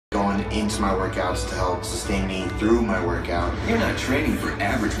into my workouts to help sustain me through my workout. You're not training for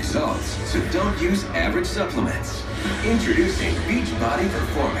average results, so don't use average supplements. Introducing Beachbody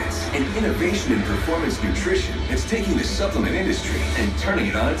Performance, an innovation in performance nutrition that's taking the supplement industry and turning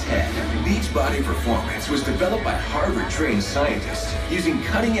it on its head. Beachbody Performance was developed by Harvard-trained scientists using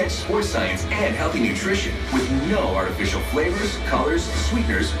cutting-edge sports science and healthy nutrition with no artificial flavors, colors,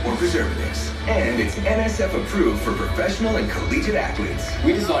 sweeteners, or preservatives. And it's NSF approved for professional and collegiate athletes.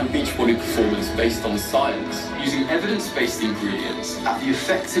 We designed Beachbody Performance based on science, using evidence-based ingredients at the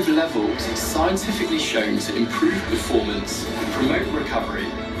effective levels scientifically shown to improve performance, promote recovery,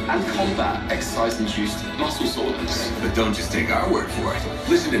 and combat exercise-induced muscle soreness. But don't just take our word for it.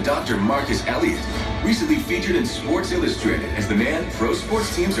 Listen to Dr. Marcus Elliott, recently featured in Sports Illustrated as the man pro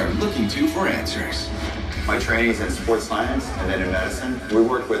sports teams are looking to for answers. My training is in sports science and then in medicine. We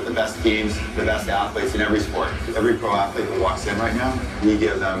work with the best teams, the best athletes in every sport. Every pro athlete who walks in right now, we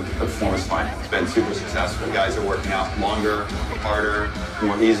give them a performance plan. It's been super successful. Guys are working out longer, harder,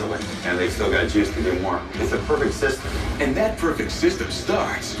 more easily, and they've still got juice to do more. It's a perfect system. And that perfect system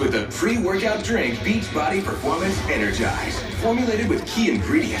starts with a pre-workout drink, Beachbody Performance Energize. Formulated with key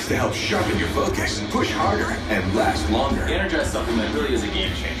ingredients to help sharpen your focus, push harder, and last longer. The Energize supplement really is a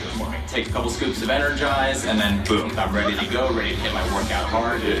game changer for me. Take a couple scoops of Energize, and then boom, I'm ready to go, ready to hit my workout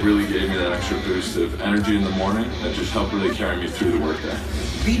hard. It really gave me that extra boost of energy in the morning that just helped really carry me through the workday.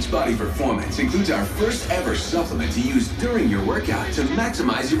 Beachbody Performance includes our first ever supplement to use during your workout to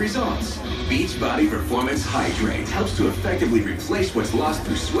maximize your results. Beachbody Performance Hydrate helps to effectively replace what's lost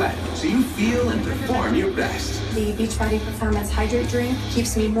through sweat so you feel and perform your best. The Beachbody Performance Hydrate drink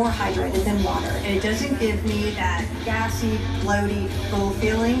keeps me more hydrated than water. And it doesn't give me that gassy, bloaty, full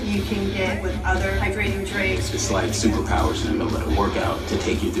feeling you can get with other hydrating drinks. It's like superpowers in the middle of a workout to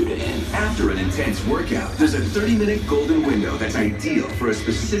take you through the end. After an intense workout, there's a 30-minute golden window that's ideal for a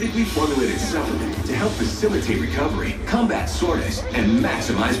specifically formulated supplement to help facilitate recovery, combat soreness, and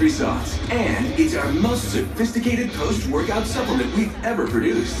maximize results. And it's our most sophisticated post-workout supplement we've ever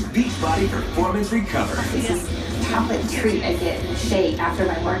produced. Beachbody Performance Recover. This is chocolate treat I get in shake after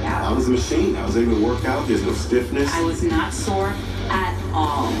my workout. I was a machine. I was able to work out. There's no stiffness. I was not sore at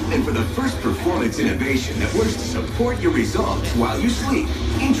all. And for the first performance innovation that works to support your results while you sleep,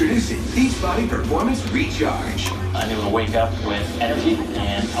 introducing Beachbody Performance Recharge. I'm able to wake up with energy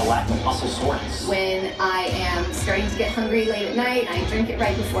and a lack of muscle soreness. When I am starting to get hungry late at night, I drink it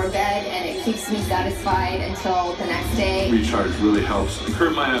right before bed, and it keeps me satisfied until the next day. Recharge really helps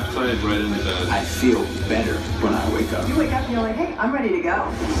curb my appetite right into bed. I feel better when I wake up. You wake up and you're like, hey, I'm ready to go.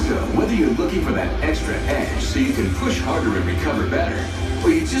 So whether you're looking for that extra edge so you can push harder and recover better,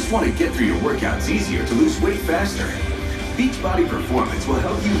 or you just want to get through your workouts easier to lose weight faster, Beachbody Performance will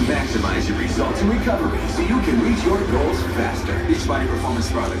help you maximize your results in recovery so you can reach your goals faster. Beachbody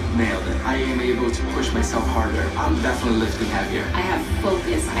Performance product, nailed it. I am able to push myself harder. I'm definitely lifting heavier. I have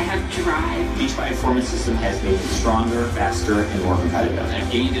focus, I have drive. Beachbody Performance System has made me stronger, faster, and more competitive.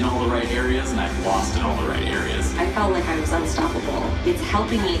 I've gained in all the right areas, and I've lost in all the right areas. I felt like I was unstoppable. It's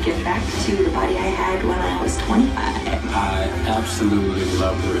helping me get back to the body I had when I was 25. I absolutely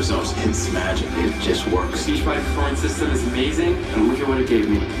love the results. It's magic. It just works. Beachbody Performance System is amazing, and look at what it gave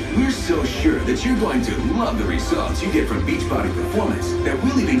me. We're so sure that you're going to love the results you get from Beachbody Performance that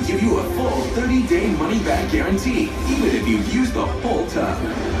we'll even give you a full 30-day money-back guarantee, even if you've used the whole tub.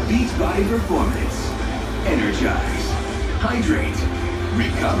 Beachbody Performance. Energize. Hydrate.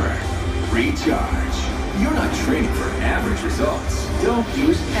 Recover. Recharge. You're not training for average results. Don't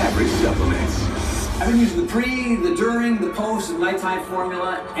use average supplements. I've been using the pre, the during, the post, and nighttime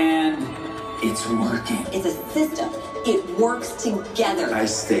formula, and it's working. It's a system. It works together. I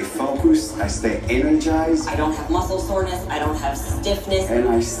stay focused, I stay energized. I don't have muscle soreness, I don't have stiffness. And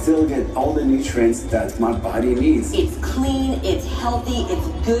I still get all the nutrients that my body needs. It's clean, it's healthy,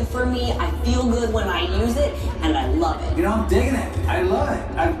 it's good for me. I feel good when I use it, and I love it. You know, I'm digging it. I love it.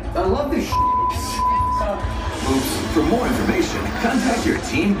 I love this For more information, contact your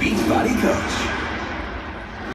Team Beachbody coach.